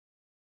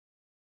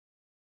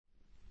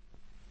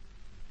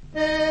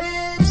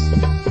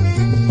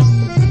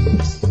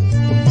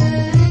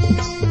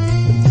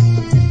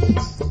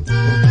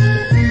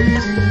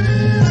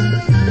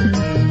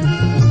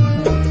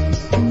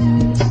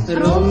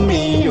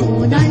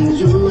Romeo dan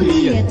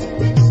Juliet,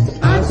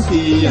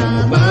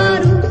 Asia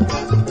baru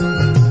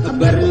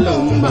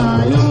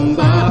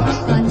berlomba-lomba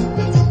akan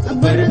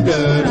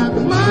bergerak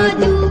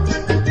maju.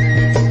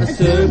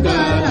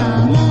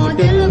 Segala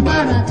model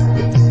barat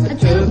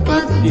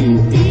cepat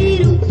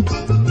ditiru,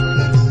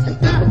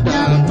 tak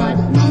dapat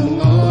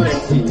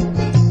mengoreksi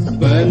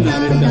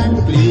benar dan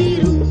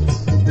keliru.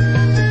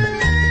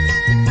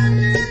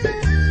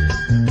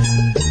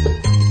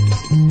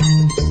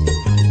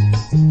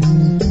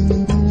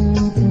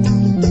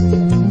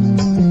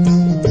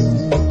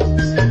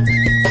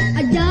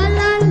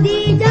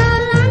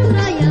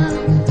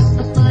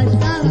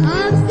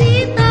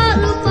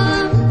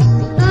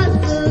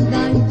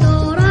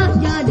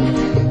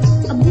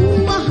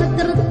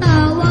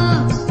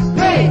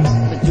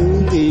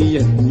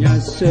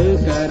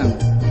 Sekarang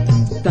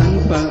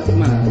tanpa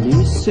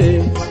malise,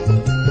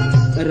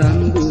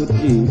 rambut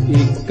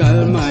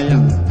diikal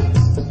mayang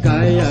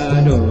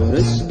kaya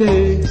Doris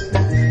Day,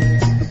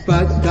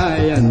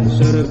 pakaian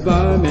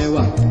serba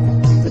mewah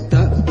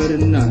tak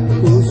pernah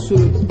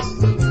kusut,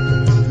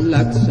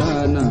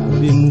 laksana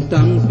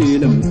bintang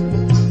film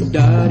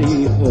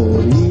dari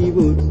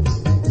Hollywood.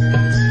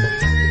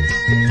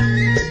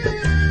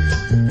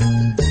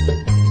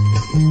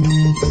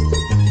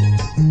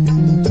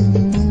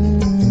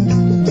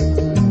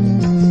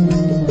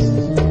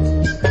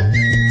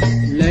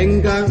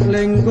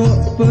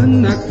 Lenggok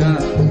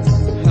penakar,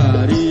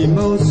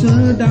 harimau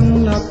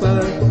sedang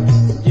lapar.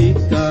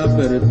 Jika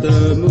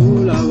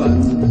bertemu lawan,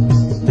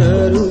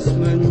 terus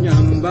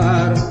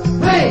menyambar.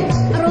 Hey!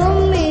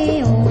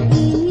 Romeo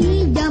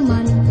ini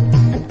zaman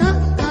tak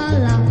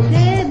kalah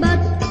hebat.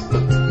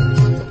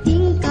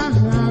 Tingkah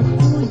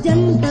laku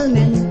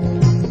gentleman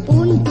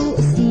untuk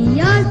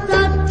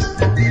siasat.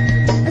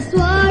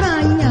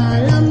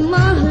 Suaranya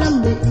lemah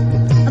lembut,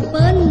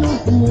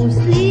 penuh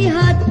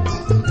muslihat.